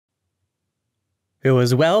It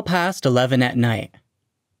was well past 11 at night.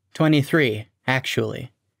 23,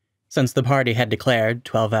 actually, since the party had declared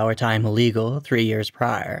 12-hour time illegal 3 years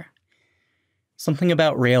prior. Something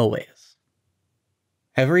about railways.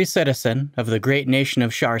 Every citizen of the great nation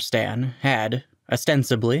of Sharstan had,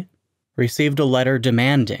 ostensibly, received a letter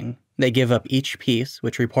demanding they give up each piece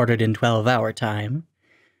which reported in 12-hour time,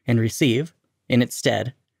 and receive, in its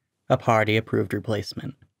stead, a party-approved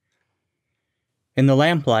replacement. In the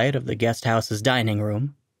lamplight of the guest house's dining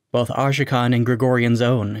room, both Arshikan and Gregorian's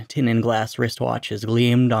own tin and glass wristwatches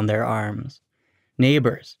gleamed on their arms,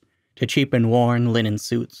 neighbors to cheap and worn linen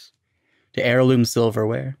suits, to heirloom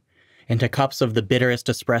silverware, and to cups of the bitterest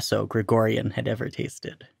espresso Gregorian had ever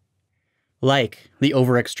tasted. Like the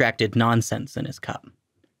over-extracted nonsense in his cup,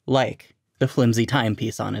 like the flimsy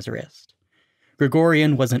timepiece on his wrist,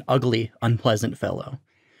 Gregorian was an ugly, unpleasant fellow,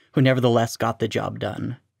 who nevertheless got the job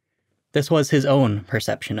done. This was his own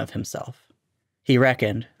perception of himself. He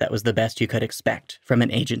reckoned that was the best you could expect from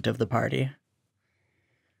an agent of the party.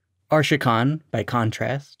 Arshikan, by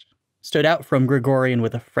contrast, stood out from Gregorian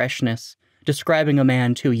with a freshness describing a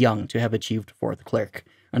man too young to have achieved fourth clerk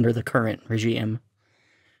under the current regime.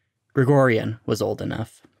 Gregorian was old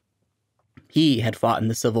enough. He had fought in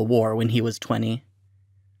the Civil War when he was 20.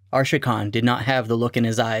 Arshikan did not have the look in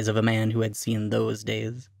his eyes of a man who had seen those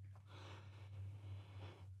days.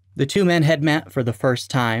 The two men had met for the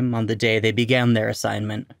first time on the day they began their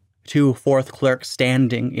assignment, two fourth clerks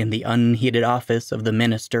standing in the unheated office of the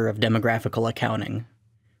Minister of Demographical Accounting.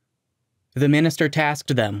 The minister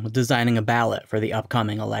tasked them with designing a ballot for the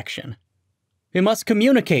upcoming election. "We must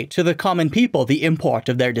communicate to the common people the import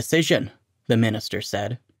of their decision," the minister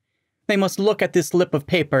said. "They must look at this slip of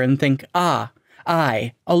paper and think,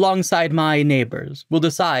 I, alongside my neighbors, will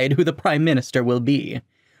decide who the prime minister will be.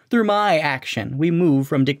 Through my action, we move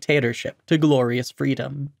from dictatorship to glorious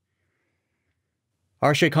freedom."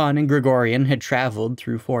 Arshikan and Gregorian had traveled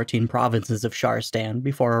through 14 provinces of Sharstan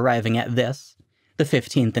before arriving at this, the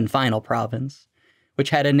 15th and final province, which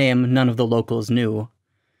had a name none of the locals knew.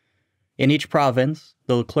 In each province,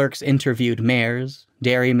 the clerks interviewed mayors,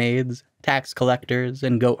 dairymaids, tax collectors,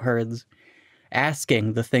 and goat herds,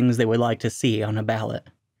 asking the things they would like to see on a ballot.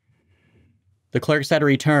 The clerks had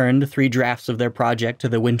returned 3 drafts of their project to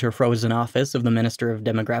the winter-frozen office of the Minister of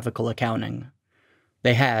Demographical Accounting.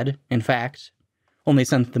 They had, in fact, only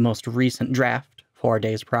sent the most recent draft 4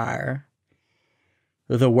 days prior.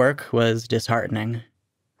 The work was disheartening.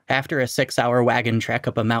 After a 6-hour wagon trek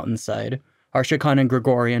up a mountainside, Arshikan and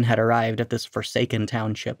Gregorian had arrived at this forsaken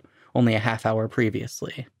township only a half-hour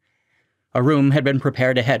previously. A room had been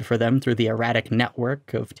prepared ahead for them through the erratic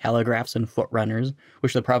network of telegraphs and footrunners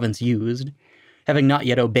which the province used, having not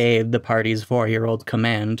yet obeyed the party's 4-year-old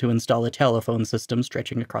command to install a telephone system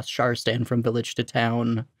stretching across Sharstan from village to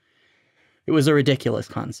town. It was a ridiculous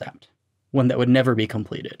concept, one that would never be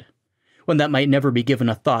completed, one that might never be given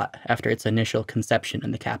a thought after its initial conception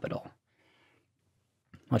in the capital.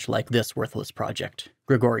 Much like this worthless project,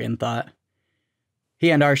 Gregorian thought. He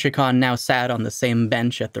and Arshikan now sat on the same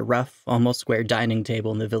bench at the rough, almost square dining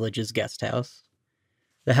table in the village's guest house.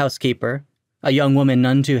 The housekeeper, a young woman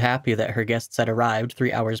none too happy that her guests had arrived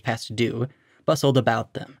 3 hours past due, bustled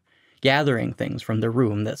about them, gathering things from the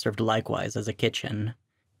room that served likewise as a kitchen.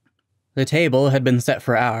 The table had been set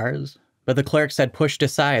for hours, but the clerks had pushed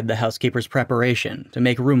aside the housekeeper's preparation to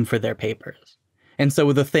make room for their papers, and so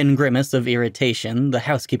with a thin grimace of irritation, the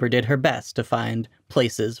housekeeper did her best to find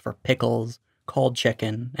places for pickles, cold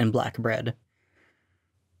chicken, and black bread.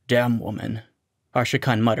 "Damn woman,"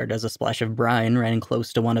 Arshikan muttered as a splash of brine ran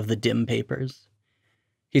close to one of the dim papers.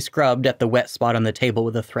 He scrubbed at the wet spot on the table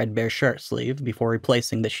with a threadbare shirt sleeve before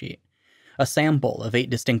replacing the sheet, a sample of 8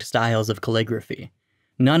 distinct styles of calligraphy,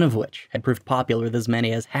 none of which had proved popular with as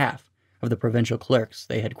many as half of the provincial clerks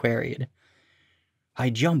they had queried. "I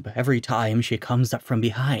jump every time she comes up from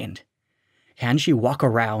behind. Can she walk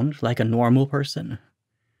around like a normal person?"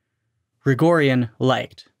 Gregorian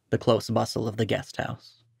liked the close bustle of the guest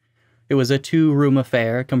house. It was a 2-room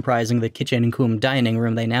affair comprising the kitchen-cum dining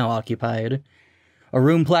room they now occupied, a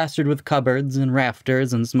room plastered with cupboards and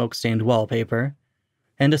rafters and smoke-stained wallpaper,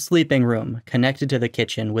 and a sleeping room connected to the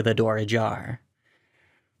kitchen with a door ajar.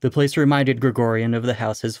 The place reminded Gregorian of the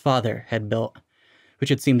house his father had built, which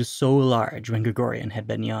had seemed so large when Gregorian had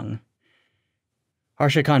been young.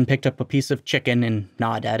 Arshikan picked up a piece of chicken and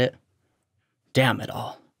gnawed at it. "Damn it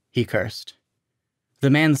all," he cursed. The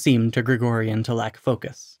man seemed to Gregorian to lack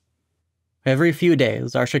focus. Every few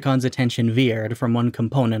days, Arshikan's attention veered from one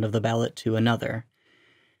component of the ballot to another.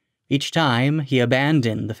 Each time, he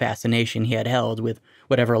abandoned the fascination he had held with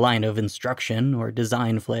whatever line of instruction or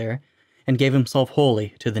design flair, and gave himself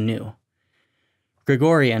wholly to the new.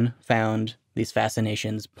 Gregorian found these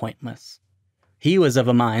fascinations pointless. He was of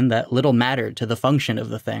a mind that little mattered to the function of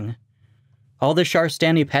the thing. All the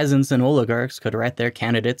Sharstani peasants and oligarchs could write their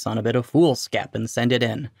candidates on a bit of foolscap and send it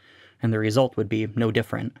in, and the result would be no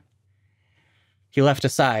different. He left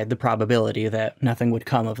aside the probability that nothing would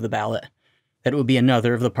come of the ballot, that it would be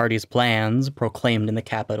another of the party's plans proclaimed in the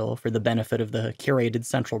capital for the benefit of the curated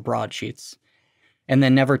central broadsheets, and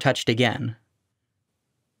then never touched again.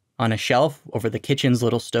 On a shelf over the kitchen's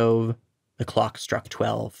little stove, the clock struck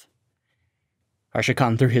 12.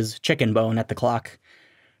 Arshakan threw his chicken bone at the clock.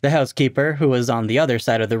 The housekeeper, who was on the other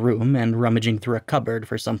side of the room and rummaging through a cupboard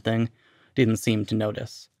for something, didn't seem to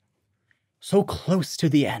notice. "So close to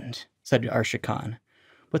the end," said Arshakan,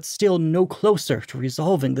 "but still no closer to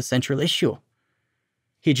resolving the central issue."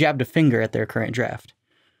 He jabbed a finger at their current draft.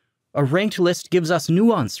 "A ranked list gives us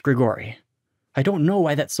nuance, Grigori. I don't know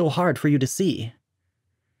why that's so hard for you to see."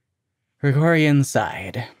 Gregorian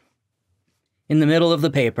sighed. In the middle of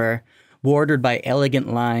the paper, bordered by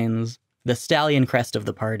elegant lines, the stallion crest of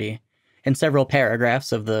the party, and several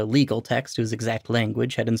paragraphs of the legal text whose exact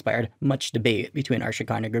language had inspired much debate between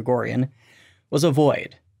Arshakan and Gregorian, was a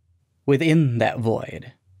void. Within that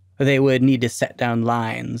void, they would need to set down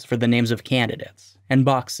lines for the names of candidates and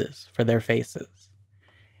boxes for their faces.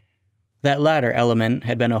 That latter element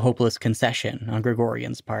had been a hopeless concession on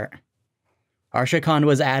Gregorian's part. Arshakan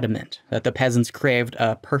was adamant that the peasants craved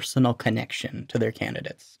a personal connection to their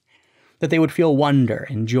candidates, that they would feel wonder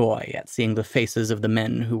and joy at seeing the faces of the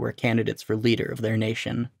men who were candidates for leader of their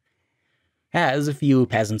nation. As few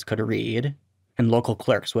peasants could read, and local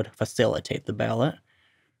clerks would facilitate the ballot,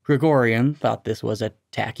 Gregorian thought this was a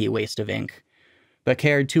tacky waste of ink, but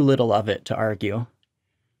cared too little of it to argue.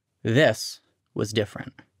 This was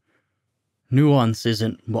different. "Nuance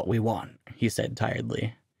isn't what we want," he said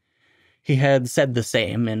tiredly. He had said the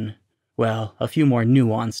same in, well, a few more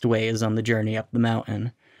nuanced ways on the journey up the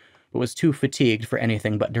mountain, but was too fatigued for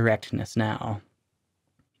anything but directness now.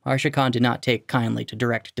 Arshakan did not take kindly to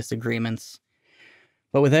direct disagreements,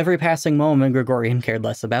 but with every passing moment, Gregorian cared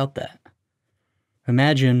less about that.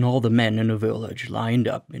 "Imagine all the men in a village lined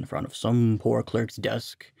up in front of some poor clerk's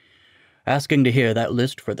desk, asking to hear that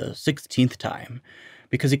list for the 16th time,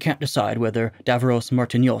 because he can't decide whether Davros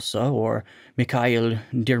Martignosa or Mikhail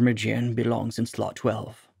Dirmigian belongs in slot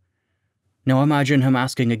 12. Now imagine him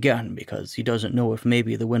asking again because he doesn't know if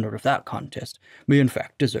maybe the winner of that contest may in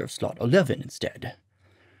fact deserve slot 11 instead.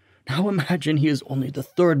 Now imagine he is only the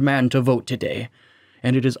third man to vote today,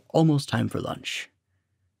 and it is almost time for lunch."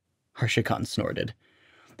 Arshakan snorted.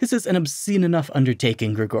 "This is an obscene enough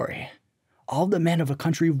undertaking, Grigori. All the men of a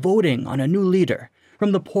country voting on a new leader,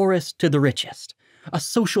 from the poorest to the richest. A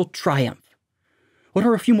social triumph. What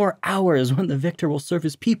are a few more hours when the victor will serve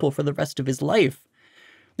his people for the rest of his life?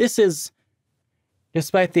 This is..."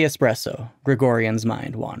 Despite the espresso, Gregorian's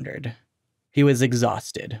mind wandered. He was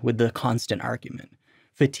exhausted with the constant argument,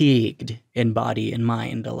 fatigued in body and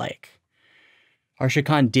mind alike.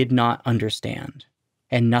 Arshakan did not understand,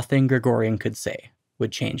 and nothing Gregorian could say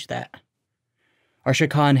would change that.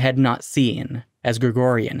 Arshakan had not seen, as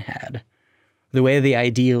Gregorian had, the way the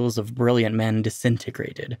ideals of brilliant men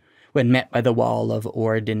disintegrated when met by the wall of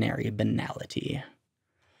ordinary banality.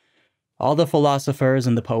 All the philosophers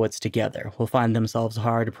and the poets together will find themselves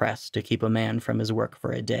hard-pressed to keep a man from his work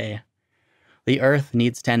for a day. The earth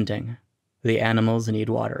needs tending. The animals need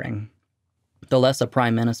watering. The less a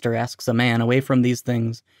prime minister asks a man away from these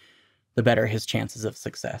things, the better his chances of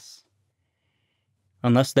success.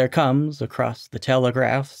 Unless there comes, across the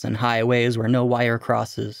telegraphs and highways where no wire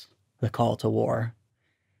crosses, the call to war.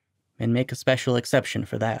 And make a special exception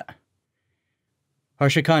for that.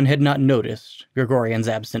 Arshakan had not noticed Gregorian's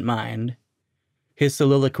absent mind. His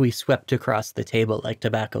soliloquy swept across the table like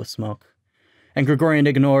tobacco smoke, and Gregorian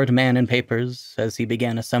ignored man and papers as he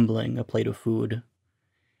began assembling a plate of food.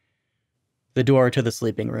 The door to the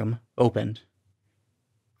sleeping room opened.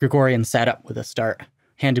 Gregorian sat up with a start,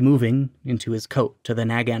 hand moving into his coat to the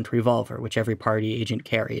Nagant revolver which every party agent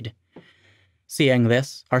carried. Seeing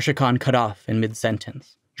this, Arshakan cut off in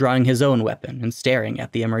mid-sentence, drawing his own weapon and staring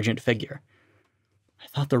at the emergent figure. "I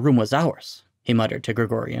thought the room was ours," he muttered to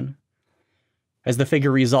Gregorian. As the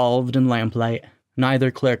figure resolved in lamplight, neither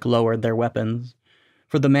clerk lowered their weapons,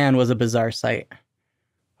 for the man was a bizarre sight.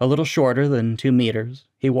 A little shorter than 2 meters,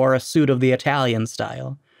 he wore a suit of the Italian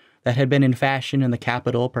style that had been in fashion in the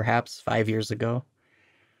capital perhaps 5 years ago.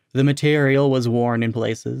 The material was worn in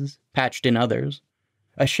places, patched in others,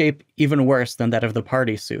 a shape even worse than that of the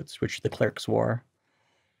party suits which the clerks wore.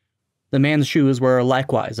 The man's shoes were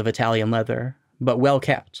likewise of Italian leather, but well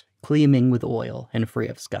kept, gleaming with oil and free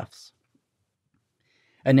of scuffs.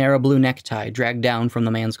 A narrow blue necktie dragged down from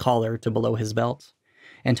the man's collar to below his belt,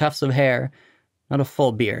 and tufts of hair, not a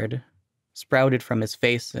full beard, sprouted from his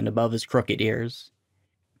face and above his crooked ears.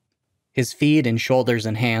 His feet and shoulders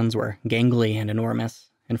and hands were gangly and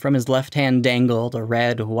enormous, and from his left hand dangled a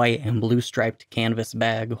red, white, and blue-striped canvas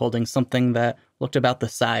bag holding something that looked about the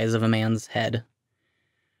size of a man's head.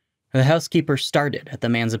 The housekeeper started at the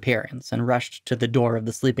man's appearance and rushed to the door of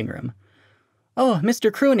the sleeping room. "Oh,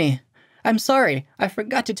 Mr. Crooney, I'm sorry. I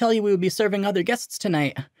forgot to tell you we would be serving other guests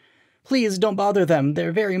tonight. Please don't bother them.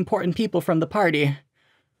 They're very important people from the party."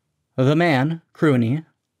 The man, Crooney,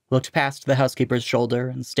 looked past the housekeeper's shoulder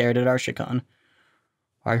and stared at Arshikon.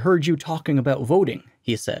 "I heard you talking about voting,"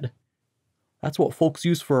 he said. "That's what folks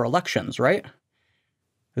use for elections, right?"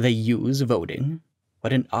 "They use voting?"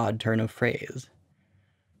 What an odd turn of phrase.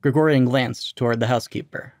 Gregorian glanced toward the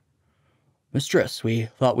housekeeper. "Mistress, we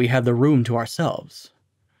thought we had the room to ourselves."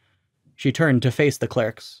 She turned to face the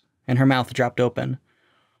clerks, and her mouth dropped open.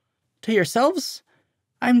 "To yourselves?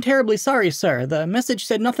 I'm terribly sorry, sir. The message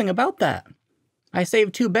said nothing about that. I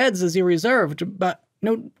saved 2 beds as you reserved, but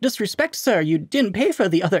no disrespect, sir, you didn't pay for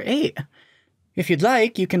the other 8. If you'd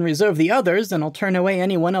like, you can reserve the others, and I'll turn away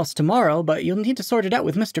anyone else tomorrow, but you'll need to sort it out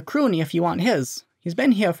with Mr. Crooney if you want his. He's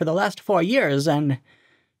been here for the last 4 years, and—"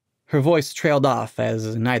 Her voice trailed off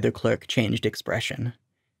as neither clerk changed expression.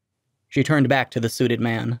 She turned back to the suited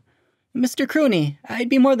man. "Mr. Crooney, I'd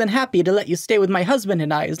be more than happy to let you stay with my husband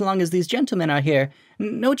and I as long as these gentlemen are here.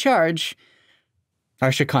 No charge."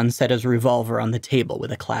 Arshikon set his revolver on the table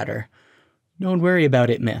with a clatter. "Don't worry about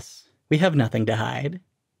it, miss. We have nothing to hide."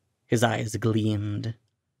 His eyes gleamed.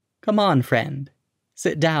 "Come on, friend.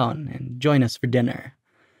 Sit down and join us for dinner.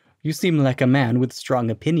 You seem like a man with strong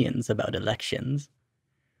opinions about elections."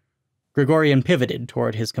 Gregorian pivoted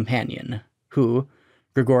toward his companion, who,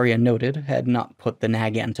 Gregorian noted, had not put the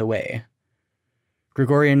nagant away.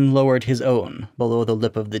 Gregorian lowered his own below the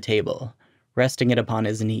lip of the table, resting it upon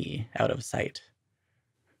his knee, out of sight.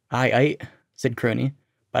 Aye, said Crooney,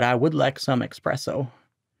 "but I would like some espresso."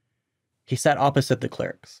 He sat opposite the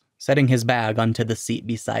clerks, setting his bag onto the seat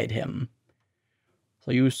beside him.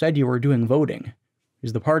 "So you said you were doing voting.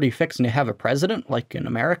 Is the party fixing to have a president, like in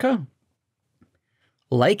America?"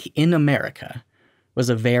 "Like in America" was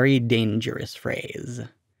a very dangerous phrase.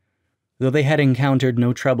 Though they had encountered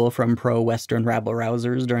no trouble from pro-Western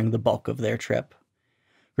rabble-rousers during the bulk of their trip,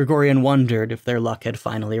 Gregorian wondered if their luck had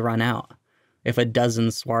finally run out, if a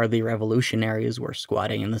dozen swarthy revolutionaries were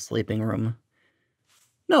squatting in the sleeping room.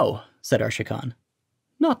 "No," said Arshikon.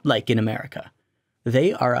 "Not like in America.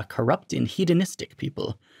 They are a corrupt and hedonistic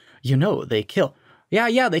people. You know, they kill—"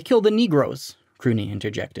 Yeah, they kill the Negroes," Crooney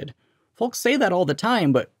interjected. "Folks say that all the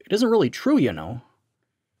time, but it isn't really true, you know."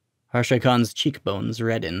 Arshikon's cheekbones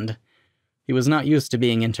reddened. He was not used to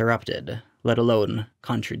being interrupted, let alone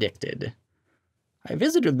contradicted. "I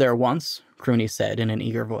visited there once," Crooney said in an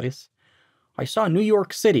eager voice. "I saw New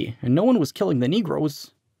York City, and no one was killing the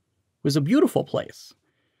Negroes. It was a beautiful place.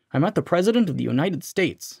 I met the President of the United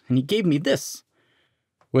States, and he gave me this."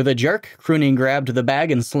 With a jerk, Crooney grabbed the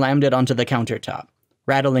bag and slammed it onto the countertop,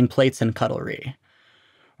 rattling plates and cutlery.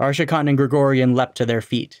 Arshikon and Gregorian leapt to their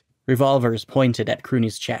feet, revolvers pointed at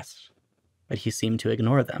Crooney's chest, but he seemed to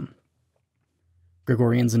ignore them.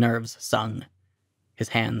 Gregorian's nerves sung. His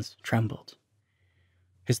hands trembled.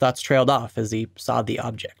 His thoughts trailed off as he saw the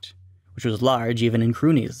object, which was large even in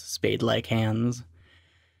Crooney's spade-like hands.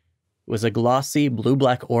 It was a glossy,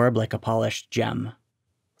 blue-black orb like a polished gem.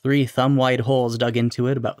 3 thumb-wide holes dug into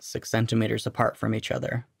it about 6 centimeters apart from each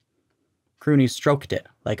other. Crooney stroked it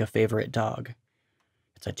like a favorite dog.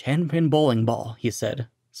 "It's a 10-pin bowling ball," he said,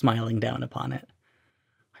 smiling down upon it.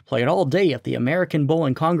 "I played all day at the American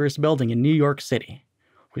Bowling Congress building in New York City.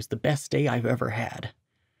 It was the best day I've ever had."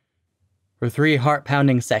 For 3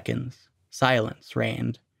 heart-pounding seconds, silence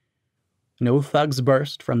reigned. No thugs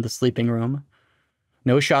burst from the sleeping room.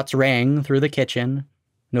 No shots rang through the kitchen.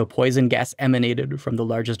 No poison gas emanated from the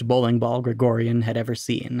largest bowling ball Gregorian had ever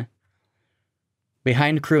seen.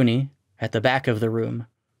 Behind Crooney, at the back of the room,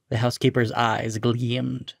 the housekeeper's eyes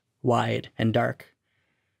gleamed, wide and dark.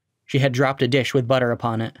 She had dropped a dish with butter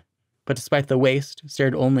upon it, but despite the waste,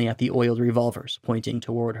 stared only at the oiled revolvers pointing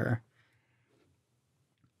toward her.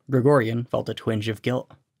 Gregorian felt a twinge of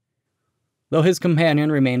guilt. Though his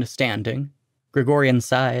companion remained standing, Gregorian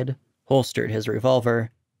sighed, holstered his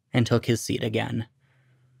revolver, and took his seat again.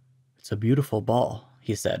 "It's a beautiful ball,"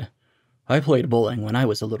 he said. "I played bowling when I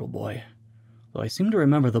was a little boy, though I seem to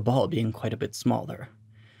remember the ball being quite a bit smaller.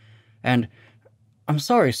 And, I'm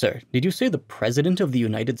sorry, sir, did you say the President of the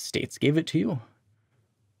United States gave it to you?"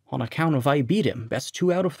 "On account of I beat him, best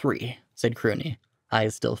 2 out of 3, said Crooney,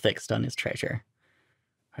 eyes still fixed on his treasure.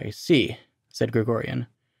 I see, said Gregorian.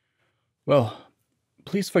 Well,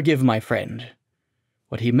 please forgive my friend.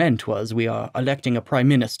 What he meant was we are electing a prime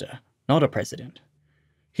minister, not a president.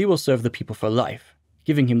 He will serve the people for life,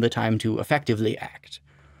 giving him the time to effectively act,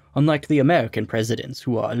 unlike the American presidents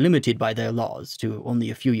who are limited by their laws to only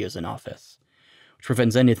a few years in office, which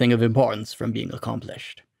prevents anything of importance from being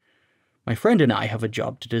accomplished. My friend and I have a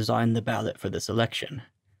job to design the ballot for this election.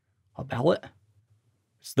 A ballot?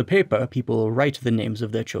 It's the paper people write the names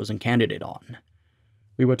of their chosen candidate on.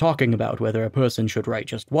 We were talking about whether a person should write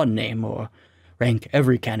just one name or rank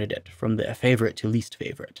every candidate from their favorite to least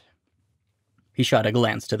favorite. He shot a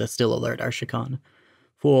glance to the still alert Arshikan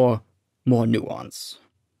for more nuance.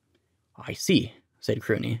 I see, said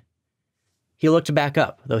Crooney. He looked back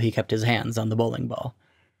up, though he kept his hands on the bowling ball.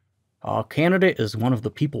 Our candidate is one of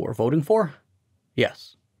the people we're voting for?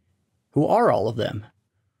 Yes. Who are all of them?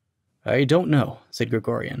 I don't know, said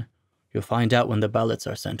Gregorian. You'll find out when the ballots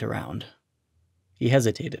are sent around. He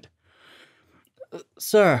hesitated.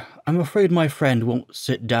 Sir, I'm afraid my friend won't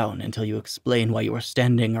sit down until you explain why you are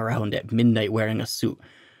standing around at midnight wearing a suit,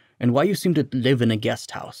 and why you seem to live in a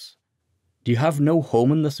guest house. Do you have no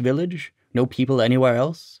home in this village? No people anywhere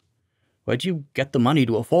else? Where'd you get the money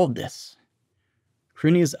to afford this?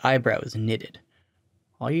 Crooney's eyebrows knitted.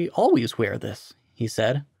 I always wear this, he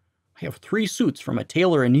said. I have 3 suits from a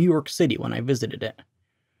tailor in New York City when I visited it.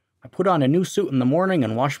 I put on a new suit in the morning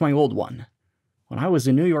and wash my old one. When I was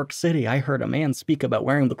in New York City, I heard a man speak about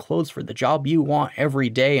wearing the clothes for the job you want every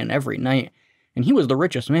day and every night, and he was the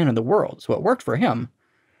richest man in the world, so it worked for him.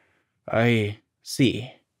 I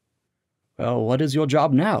see. Well, what is your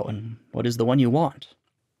job now, and what is the one you want?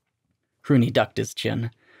 Crooney ducked his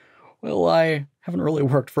chin. Well, I haven't really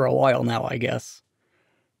worked for a while now, I guess.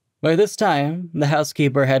 By this time, the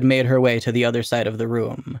housekeeper had made her way to the other side of the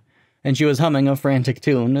room, and she was humming a frantic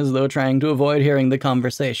tune as though trying to avoid hearing the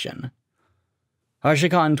conversation.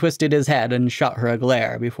 Arshikan twisted his head and shot her a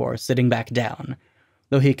glare before sitting back down,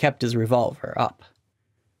 though he kept his revolver up.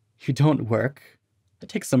 You don't work? It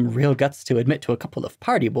takes some real guts to admit to a couple of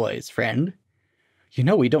party boys, friend. You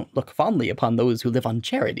know we don't look fondly upon those who live on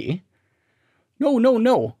charity. No, no,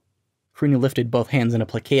 no. Crooney lifted both hands in a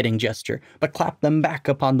placating gesture, but clapped them back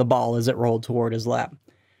upon the ball as it rolled toward his lap.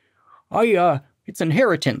 It's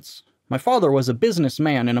inheritance. My father was a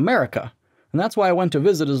businessman in America, and that's why I went to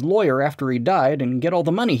visit his lawyer after he died and get all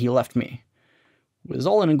the money he left me. It was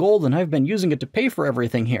all in gold, and I've been using it to pay for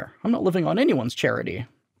everything here. I'm not living on anyone's charity.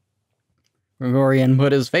 Gregorian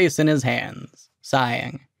put his face in his hands,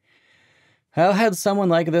 sighing. How had someone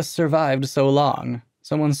like this survived so long?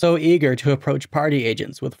 Someone so eager to approach party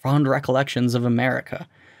agents with fond recollections of America,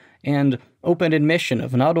 and open admission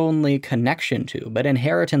of not only connection to, but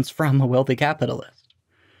inheritance from a wealthy capitalist.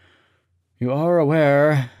 You are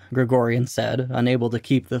aware, Gregorian said, unable to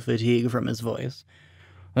keep the fatigue from his voice,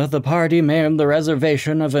 that the party made the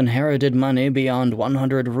reservation of inherited money beyond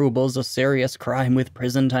 100 rubles a serious crime with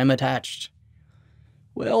prison time attached.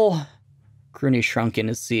 Well, Crooney shrunk in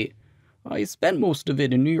his seat. I spent most of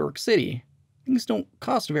it in New York City. Things don't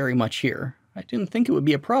cost very much here. I didn't think it would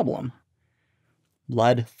be a problem.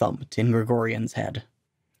 Blood thumped in Gregorian's head.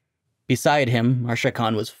 Beside him,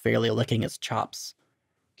 Arshikan was fairly licking his chops.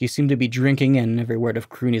 He seemed to be drinking in every word of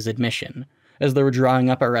Crooney's admission, as they were drawing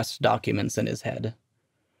up arrest documents in his head.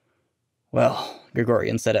 Well,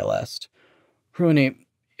 Gregorian said at last, Crooney,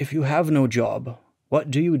 if you have no job,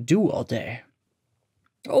 what do you do all day?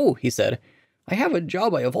 Oh, he said, I have a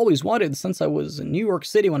job I have always wanted since I was in New York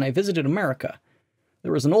City when I visited America.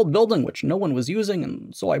 There was an old building which no one was using,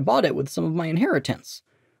 and so I bought it with some of my inheritance.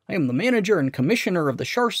 I am the manager and commissioner of the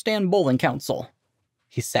Sharstan Bowling Council.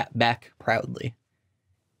 He sat back proudly.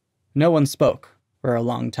 No one spoke for a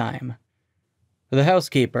long time. The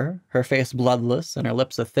housekeeper, her face bloodless and her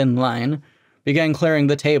lips a thin line, began clearing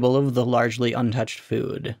the table of the largely untouched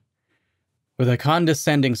food. With a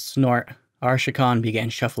condescending snort, Arshikan began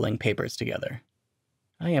shuffling papers together.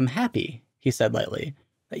 I am happy, he said lightly,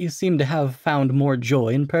 that you seem to have found more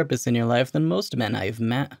joy and purpose in your life than most men I have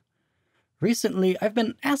met. Recently, I've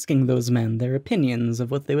been asking those men their opinions of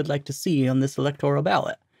what they would like to see on this electoral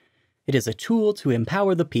ballot. It is a tool to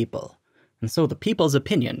empower the people, and so the people's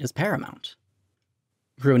opinion is paramount.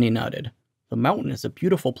 Crooney nodded. The mountain is a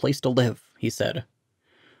beautiful place to live, he said.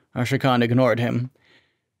 Arshikan ignored him.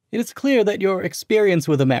 It is clear that your experience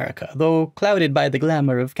with America, though clouded by the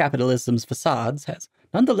glamour of capitalism's facades, has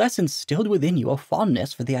nonetheless instilled within you a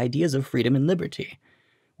fondness for the ideas of freedom and liberty.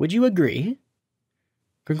 Would you agree?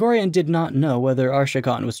 Gregorian did not know whether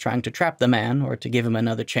Arshikan was trying to trap the man or to give him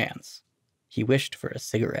another chance. He wished for a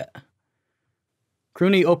cigarette.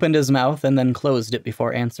 Crooney opened his mouth and then closed it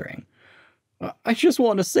before answering. I just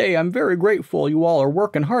want to say I'm very grateful you all are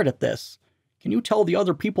working hard at this. Can you tell the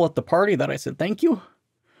other people at the party that I said thank you?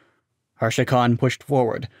 Harsha Khan pushed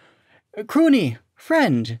forward. Croony,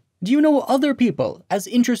 friend, do you know other people as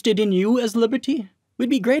interested in you as liberty? We'd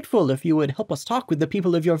be grateful if you would help us talk with the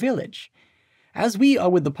people of your village. As we are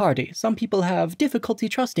with the party, some people have difficulty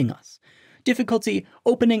trusting us, difficulty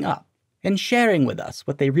opening up and sharing with us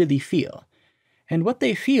what they really feel. And what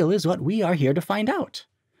they feel is what we are here to find out.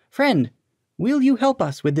 Friend, will you help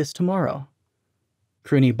us with this tomorrow?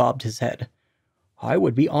 Croony bobbed his head. I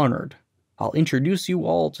would be honored. I'll introduce you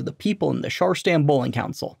all to the people in the Sharstan Bowling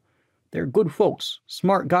Council. They're good folks,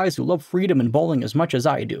 smart guys who love freedom and bowling as much as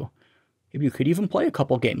I do. Maybe you could even play a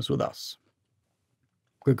couple games with us.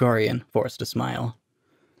 Gregorian forced a smile.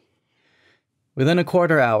 Within a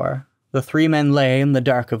quarter hour, the three men lay in the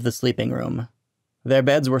dark of the sleeping room. Their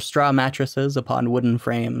beds were straw mattresses upon wooden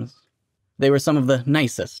frames. They were some of the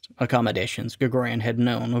nicest accommodations Gregorian had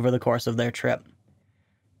known over the course of their trip.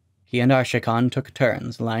 He and Arshikan took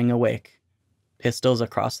turns lying awake, pistols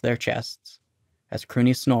across their chests, as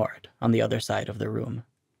Croony snored on the other side of the room.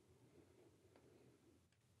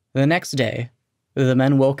 The next day, the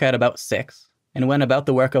men woke at about 6 and went about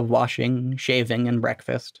the work of washing, shaving, and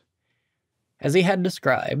breakfast. As he had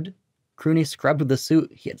described, Croony scrubbed the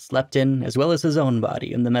suit he had slept in, as well as his own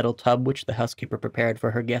body, in the metal tub which the housekeeper prepared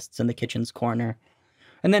for her guests in the kitchen's corner,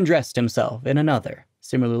 and then dressed himself in another,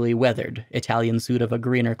 similarly weathered, Italian suit of a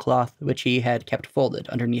greener cloth which he had kept folded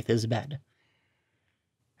underneath his bed.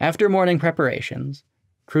 After morning preparations,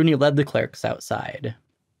 Croony led the clerks outside.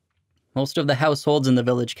 Most of the households in the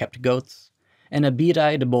village kept goats, and a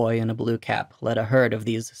bead-eyed boy in a blue cap led a herd of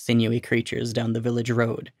these sinewy creatures down the village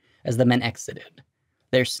road as the men exited,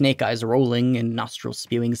 their snake eyes rolling and nostrils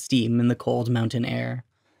spewing steam in the cold mountain air.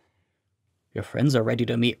 Your friends are ready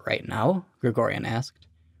to meet right now? Gregorian asked,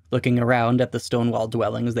 looking around at the stone-walled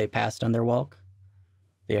dwellings they passed on their walk.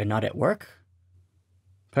 They are not at work?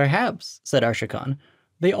 Perhaps, said Arshikan.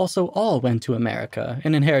 They also all went to America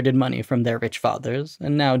and inherited money from their rich fathers,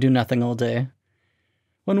 and now do nothing all day.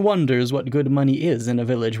 One wonders what good money is in a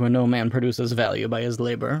village where no man produces value by his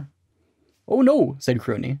labor. Oh no, said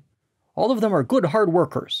Croony. All of them are good hard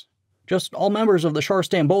workers. Just all members of the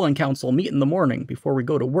Sharstan Bowling Council meet in the morning before we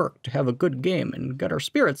go to work to have a good game and get our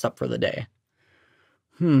spirits up for the day.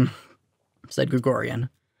 Said Gregorian.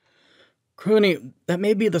 Croony, that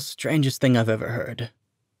may be the strangest thing I've ever heard.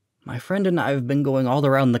 My friend and I have been going all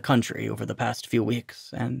around the country over the past few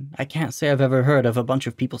weeks, and I can't say I've ever heard of a bunch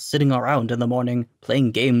of people sitting around in the morning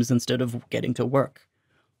playing games instead of getting to work.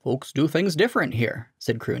 Folks do things different here,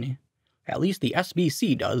 said Croony. At least the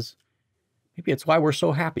SBC does. Maybe it's why we're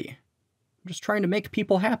so happy. I'm just trying to make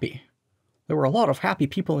people happy. There were a lot of happy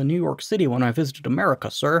people in New York City when I visited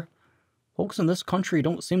America, sir. Folks in this country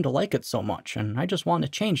don't seem to like it so much, and I just want to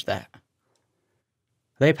change that.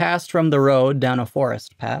 They passed from the road down a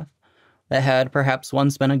forest path that had perhaps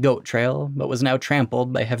once been a goat trail, but was now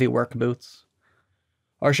trampled by heavy work boots.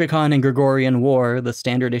 Arshikan and Gregorian wore the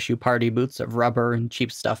standard-issue party boots of rubber and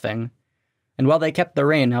cheap stuffing, and while they kept the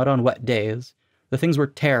rain out on wet days, the things were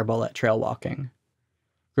terrible at trail walking.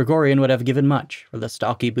 Gregorian would have given much for the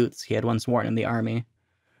stocky boots he had once worn in the army,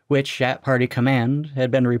 which, at party command,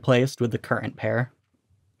 had been replaced with the current pair.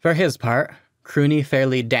 For his part, Croony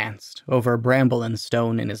fairly danced over bramble and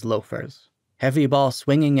stone in his loafers, heavy ball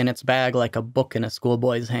swinging in its bag like a book in a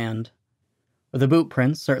schoolboy's hand. The boot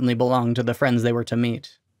prints certainly belonged to the friends they were to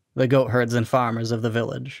meet, the goat herds and farmers of the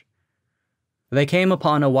village. They came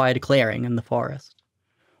upon a wide clearing in the forest.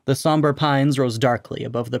 The somber pines rose darkly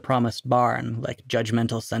above the promised barn like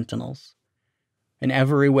judgmental sentinels. In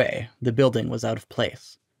every way, the building was out of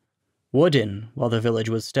place. Wooden, while the village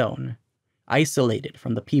was stone, isolated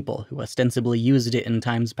from the people who ostensibly used it in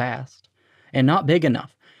times past, and not big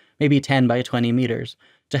enough, maybe 10 by 20 meters,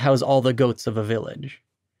 to house all the goats of a village.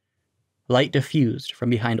 Light diffused from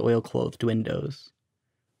behind oil-clothed windows.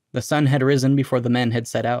 The sun had risen before the men had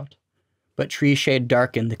set out, but tree shade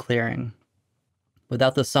darkened the clearing.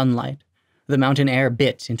 Without the sunlight, the mountain air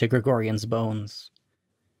bit into Gregorian's bones.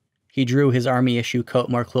 He drew his army-issue coat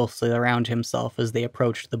more closely around himself as they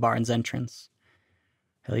approached the barn's entrance.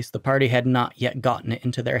 At least the party had not yet gotten it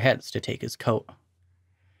into their heads to take his coat.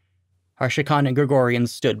 Arshikan and Gregorian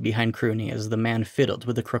stood behind Croony as the man fiddled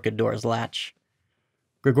with the crooked door's latch.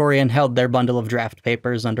 Gregorian held their bundle of draft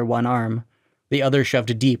papers under one arm, the other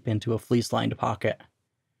shoved deep into a fleece-lined pocket.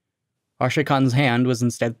 Arshikan's hand was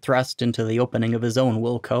instead thrust into the opening of his own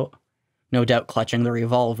wool coat, no doubt clutching the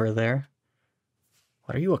revolver there.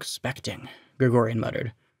 What are you expecting? Gregorian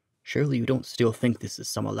muttered. Surely you don't still think this is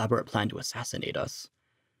some elaborate plan to assassinate us.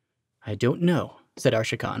 I don't know, said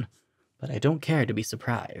Arshikan, but I don't care to be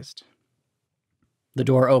surprised. The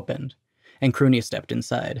door opened, and Crooney stepped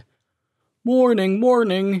inside. "Morning,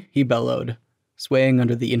 morning," he bellowed, swaying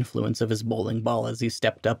under the influence of his bowling ball as he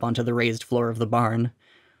stepped up onto the raised floor of the barn.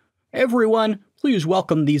 "Everyone, please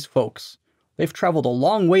welcome these folks. They've traveled a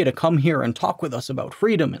long way to come here and talk with us about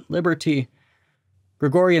freedom and liberty."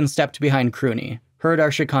 Gregorian stepped behind Crooney, heard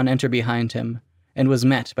Arshikan enter behind him, and was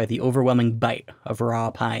met by the overwhelming bite of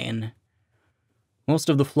raw pine. Most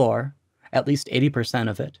of the floor, at least 80%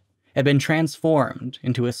 of it, had been transformed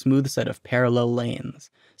into a smooth set of parallel lanes,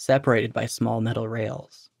 separated by small metal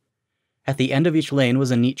rails. At the end of each lane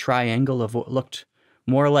was a neat triangle of what looked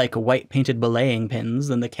more like white-painted belaying pins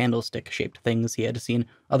than the candlestick-shaped things he had seen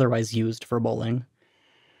otherwise used for bowling.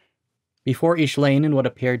 Before each lane, in what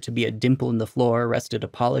appeared to be a dimple in the floor, rested a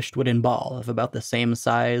polished wooden ball of about the same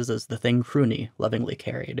size as the thing Crooney lovingly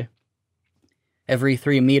carried. Every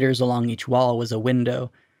 3 meters along each wall was a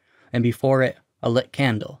window, and before it, a lit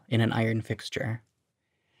candle in an iron fixture.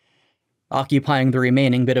 Occupying the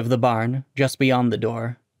remaining bit of the barn, just beyond the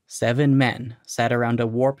door, 7 men sat around a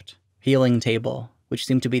warped, healing table, which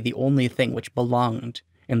seemed to be the only thing which belonged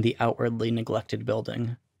in the outwardly neglected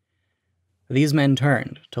building. These men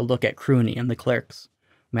turned to look at Crooney and the clerks,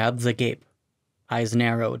 mouths agape, eyes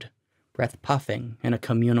narrowed, breath puffing in a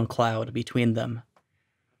communal cloud between them.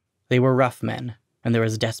 They were rough men, and there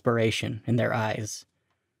was desperation in their eyes.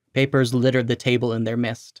 Papers littered the table in their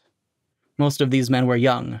midst. Most of these men were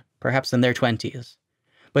young, perhaps in their 20s,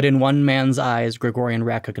 but in one man's eyes Gregorian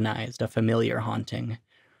recognized a familiar haunting,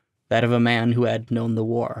 that of a man who had known the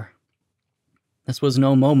war. This was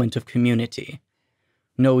no moment of community,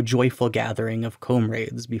 no joyful gathering of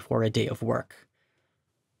comrades before a day of work.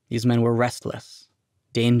 These men were restless,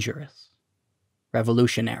 dangerous,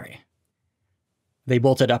 revolutionary. They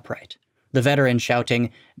bolted upright, the veteran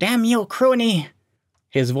shouting, "Damn you, Crooney!"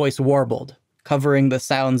 His voice warbled, covering the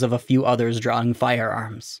sounds of a few others drawing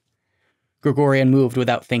firearms. Gregorian moved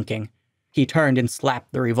without thinking. He turned and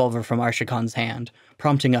slapped the revolver from Arshikan's hand,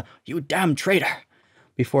 prompting a "You damn traitor!"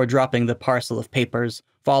 before dropping the parcel of papers,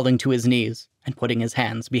 falling to his knees, and putting his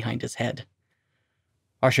hands behind his head.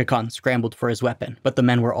 Arshikan scrambled for his weapon, but the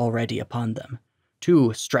men were already upon them,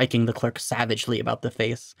 2 striking the clerk savagely about the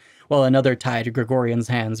face, while another tied Gregorian's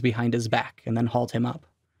hands behind his back and then hauled him up.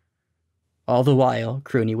 All the while,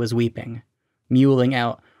 Crooney was weeping, mewling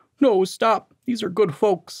out, "No, stop! These are good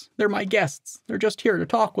folks. They're my guests. They're just here to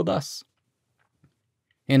talk with us."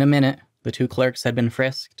 In a minute, the 2 clerks had been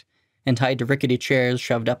frisked and tied to rickety chairs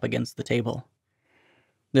shoved up against the table.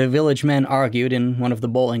 The village men argued in one of the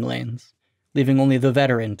bowling lanes, leaving only the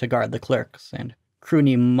veteran to guard the clerks, and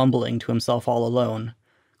Crooney mumbling to himself all alone,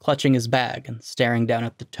 clutching his bag and staring down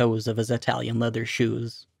at the toes of his Italian leather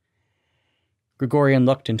shoes. Gregorian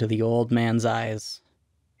looked into the old man's eyes.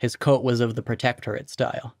 His coat was of the Protectorate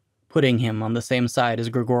style, putting him on the same side as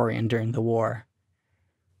Gregorian during the war.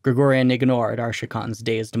 Gregorian ignored Arshikan's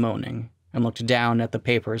dazed moaning and looked down at the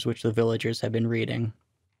papers which the villagers had been reading.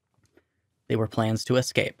 They were plans to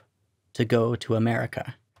escape, to go to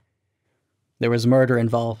America. There was murder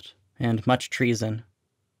involved, and much treason,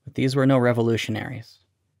 but these were no revolutionaries.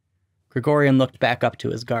 Gregorian looked back up to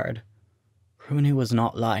his guard. "Crooney was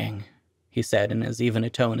not lying," he said in as even a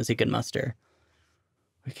tone as he could muster.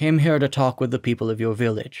 "We came here to talk with the people of your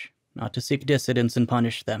village, not to seek dissidents and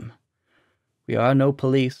punish them. We are no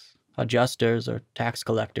police, adjusters, or tax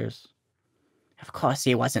collectors." "Of course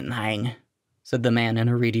he wasn't lying," said the man in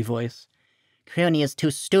a reedy voice. "Crooney is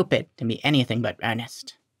too stupid to be anything but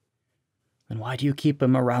earnest." "Then why do you keep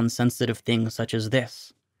him around sensitive things such as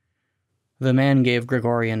this?" The man gave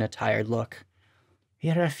Gregorian a tired look. "We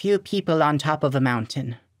are a few people on top of a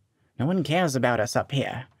mountain. No one cares about us up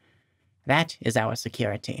here. That is our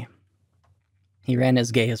security." He ran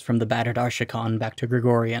his gaze from the battered Arshikan back to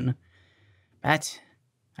Gregorian. "But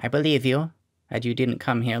I believe you, that you didn't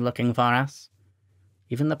come here looking for us.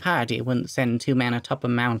 Even the party wouldn't send 2 men atop a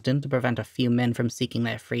mountain to prevent a few men from seeking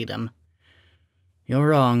their freedom." "You're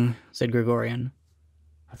wrong," said Gregorian,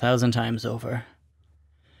 1,000 times over.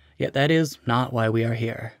 "Yet that is not why we are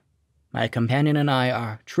here. My companion and I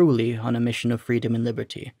are truly on a mission of freedom and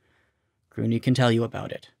liberty. Crooney can tell you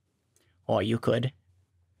about it. Or you could."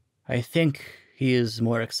 "I think he is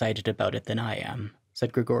more excited about it than I am,"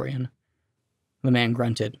 said Gregorian. The man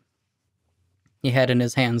grunted. He had in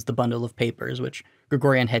his hands the bundle of papers which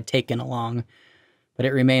Gregorian had taken along, but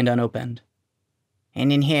it remained unopened.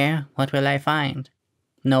 "And in here, what will I find?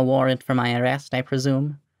 No warrant for my arrest, I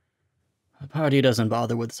presume?" "The party doesn't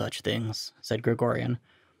bother with such things," said Gregorian.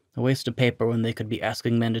 "A waste of paper when they could be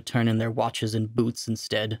asking men to turn in their watches and boots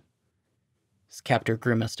instead." His captor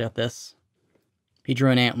grimaced at this. He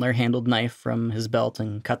drew an antler-handled knife from his belt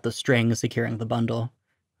and cut the string securing the bundle.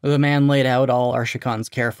 The man laid out all Arshikan's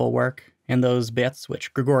careful work, and those bits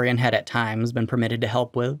which Gregorian had at times been permitted to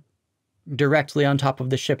help with. Directly on top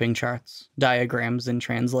of the shipping charts, diagrams and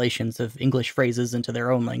translations of English phrases into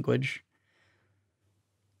their own language.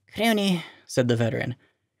 "Croony," said the veteran,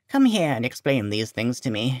 "come here and explain these things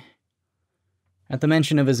to me." At the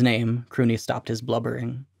mention of his name, Croony stopped his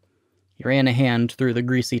blubbering. He ran a hand through the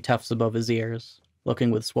greasy tufts above his ears,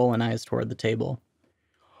 looking with swollen eyes toward the table.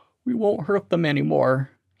 "We won't hurt them any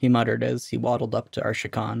more," he muttered as he waddled up to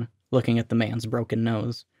Arshikan, looking at the man's broken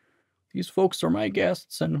nose. "These folks are my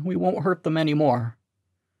guests, and we won't hurt them any more."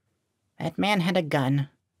 "That man had a gun.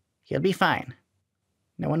 He'll be fine.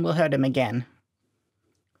 No one will hurt him again."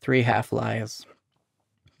 3 half-lies.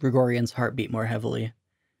 Gregorian's heart beat more heavily.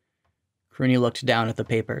 Croony looked down at the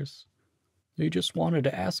papers. "They just wanted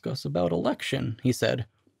to ask us about election," he said.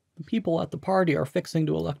 "The people at the party are fixing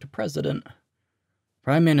to elect a president."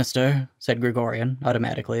 "Prime Minister," said Gregorian,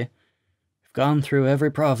 automatically. "We've gone through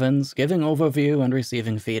every province, giving overview and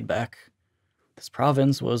receiving feedback. This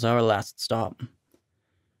province was our last stop."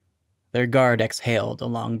 Their guard exhaled a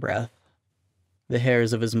long breath. The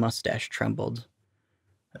hairs of his mustache trembled.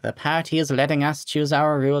 "The party is letting us choose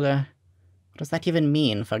our ruler. What does that even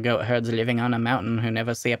mean for goat herds living on a mountain who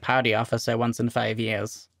never see a party officer once in 5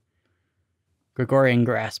 years? Gregorian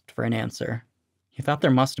grasped for an answer. He thought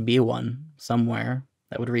there must be one, somewhere,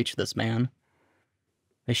 that would reach this man.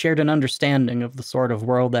 They shared an understanding of the sort of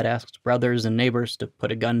world that asked brothers and neighbors to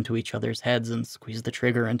put a gun to each other's heads and squeeze the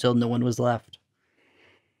trigger until no one was left.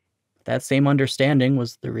 That same understanding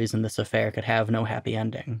was the reason this affair could have no happy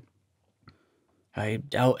ending. "I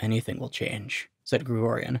doubt anything will change," said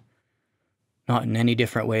Gregorian. "Not in any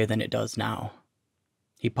different way than it does now."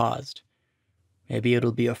 He paused. "Maybe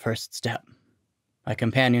it'll be a first step. My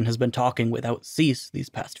companion has been talking without cease these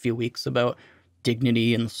past few weeks about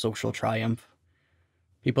dignity and social triumph.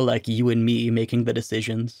 People like you and me making the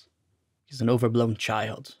decisions. He's an overblown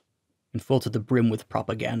child, and full to the brim with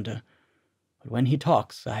propaganda. But when he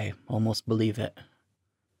talks, I almost believe it."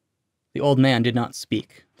 The old man did not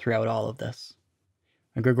speak throughout all of this.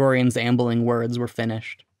 When Gregorian's ambling words were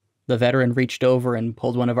finished, the veteran reached over and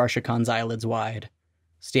pulled one of Arshikan's eyelids wide,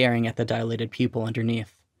 staring at the dilated pupil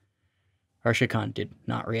underneath. Arshikan did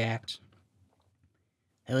not react.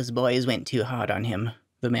 "Those boys went too hard on him,"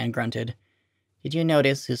 the man grunted. "Did you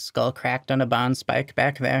notice his skull cracked on a bond spike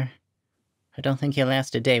back there? I don't think he'll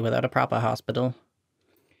last a day without a proper hospital."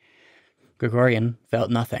 Gregorian felt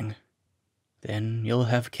nothing. "Then you'll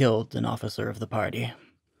have killed an officer of the party."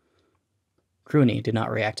 Croony did not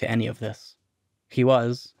react to any of this. He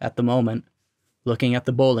was, at the moment, looking at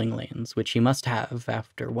the bowling lanes, which he must have,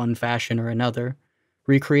 after one fashion or another,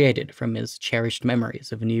 recreated from his cherished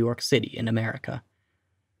memories of New York City in America.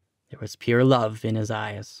 There was pure love in his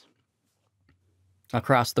eyes.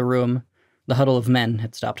 Across the room, the huddle of men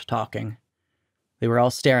had stopped talking. They were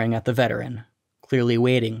all staring at the veteran, clearly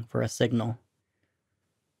waiting for a signal.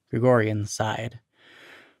 Gregorian sighed.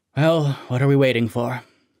 "Well, what are we waiting for?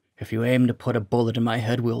 If you aim to put a bullet in my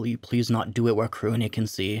head, will you please not do it where Croony can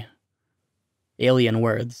see?" Alien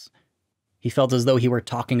words. He felt as though he were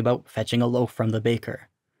talking about fetching a loaf from the baker,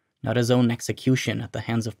 not his own execution at the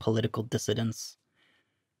hands of political dissidents.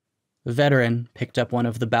 The veteran picked up one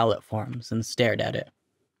of the ballot forms and stared at it.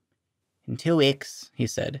 "In 2 weeks," he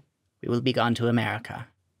said, "we will be gone to America.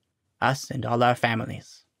 Us and all our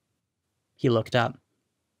families." He looked up.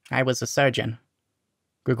 "I was a surgeon."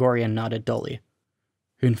 Gregorian nodded dully.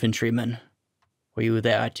 "Infantryman. Were you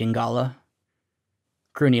there at Ingala?"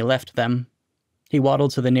 Croony left them. He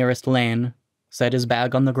waddled to the nearest lane, set his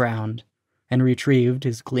bag on the ground, and retrieved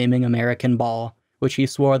his gleaming American ball, which he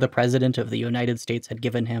swore the President of the United States had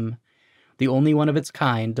given him, the only one of its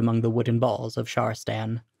kind among the wooden balls of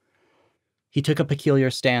Sharstan. He took a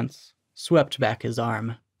peculiar stance, swept back his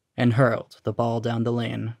arm, and hurled the ball down the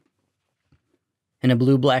lane. In a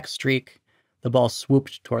blue-black streak, the ball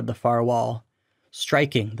swooped toward the far wall,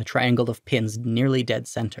 striking the triangle of pins nearly dead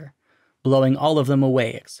center, blowing all of them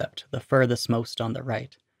away except the furthest most on the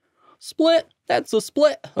right. "Split! That's a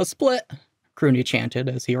split! A split!" Croony chanted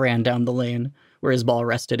as he ran down the lane, where his ball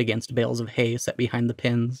rested against bales of hay set behind the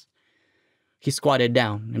pins. He squatted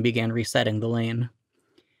down and began resetting the lane.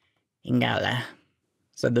 "Ingala,"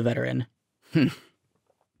 said the veteran.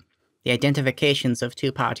 The identifications of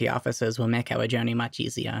 2 party officers will make our journey much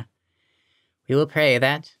easier. We will pray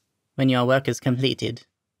that, when your work is completed,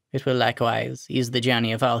 it will likewise ease the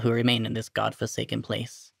journey of all who remain in this god-forsaken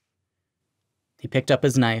place." He picked up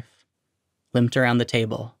his knife, limped around the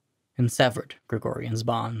table, and severed Gregorian's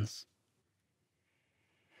bonds.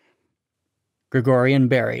 Gregorian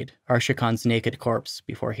buried Arshikan's naked corpse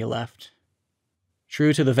before he left.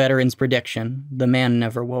 True to the veteran's prediction, the man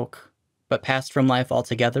never woke, but passed from life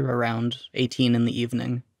altogether around 18 in the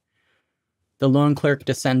evening. The lone clerk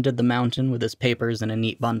descended the mountain with his papers in a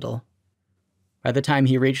neat bundle. By the time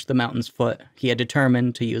he reached the mountain's foot, he had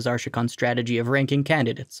determined to use Arshikan's strategy of ranking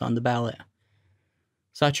candidates on the ballot.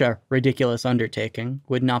 Such a ridiculous undertaking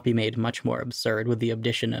would not be made much more absurd with the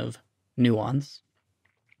addition of nuance.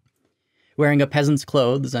 Wearing a peasant's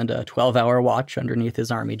clothes and a 12-hour watch underneath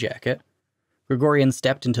his army jacket, Gregorian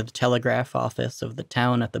stepped into the telegraph office of the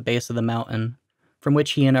town at the base of the mountain, from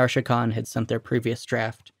which he and Arshikan had sent their previous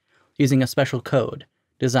draft, using a special code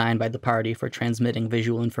designed by the party for transmitting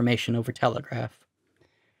visual information over telegraph.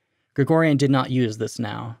 Gregorian did not use this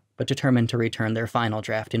now, but determined to return their final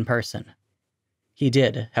draft in person. He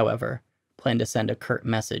did, however, plan to send a curt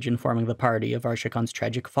message informing the party of Arshikan's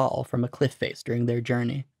tragic fall from a cliff face during their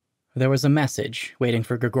journey. There was a message waiting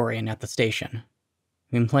for Gregorian at the station.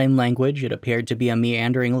 In plain language, it appeared to be a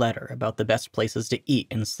meandering letter about the best places to eat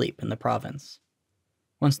and sleep in the province.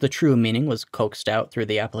 Once the true meaning was coaxed out through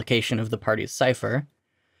the application of the party's cipher,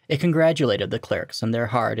 it congratulated the clerks on their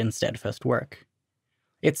hard and steadfast work.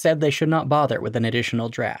 It said they should not bother with an additional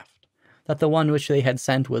draft, that the one which they had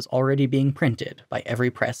sent was already being printed by every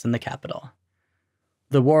press in the capital.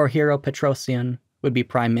 The war hero Petrosian would be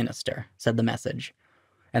prime minister, said the message,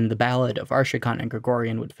 and the ballad of Arshikan and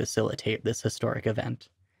Gregorian would facilitate this historic event.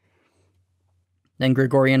 Then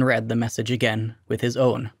Gregorian read the message again with his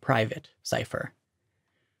own private cipher.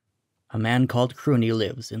 A man called Crooney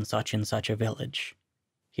lives in such and such a village.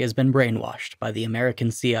 He has been brainwashed by the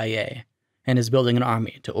American CIA and is building an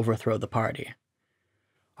army to overthrow the party.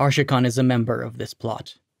 Arshikan is a member of this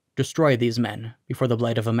plot. Destroy these men before the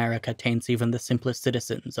blight of America taints even the simplest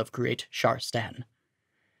citizens of Great Sharstan.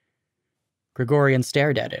 Gregorian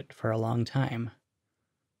stared at it for a long time.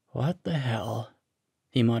 What the hell?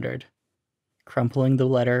 He muttered, crumpling the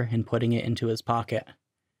letter and putting it into his pocket.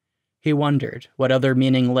 He wondered what other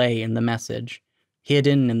meaning lay in the message,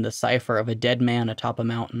 hidden in the cipher of a dead man atop a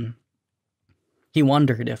mountain. He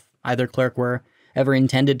wondered if either clerk were ever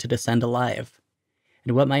intended to descend alive,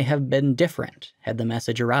 and what might have been different had the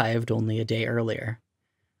message arrived only a day earlier.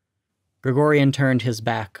 Gregorian turned his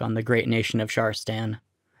back on the great nation of Sharstan.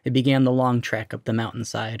 It began the long trek up the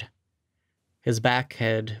mountainside. His back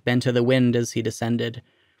had been to the wind as he descended,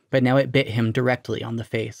 but now it bit him directly on the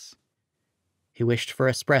face. He wished for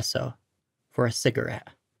espresso, for a cigarette,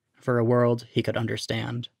 for a world he could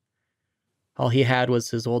understand. All he had was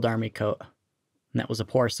his old army coat, and that was a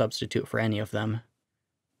poor substitute for any of them.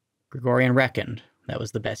 Gregorian reckoned that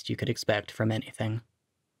was the best you could expect from anything.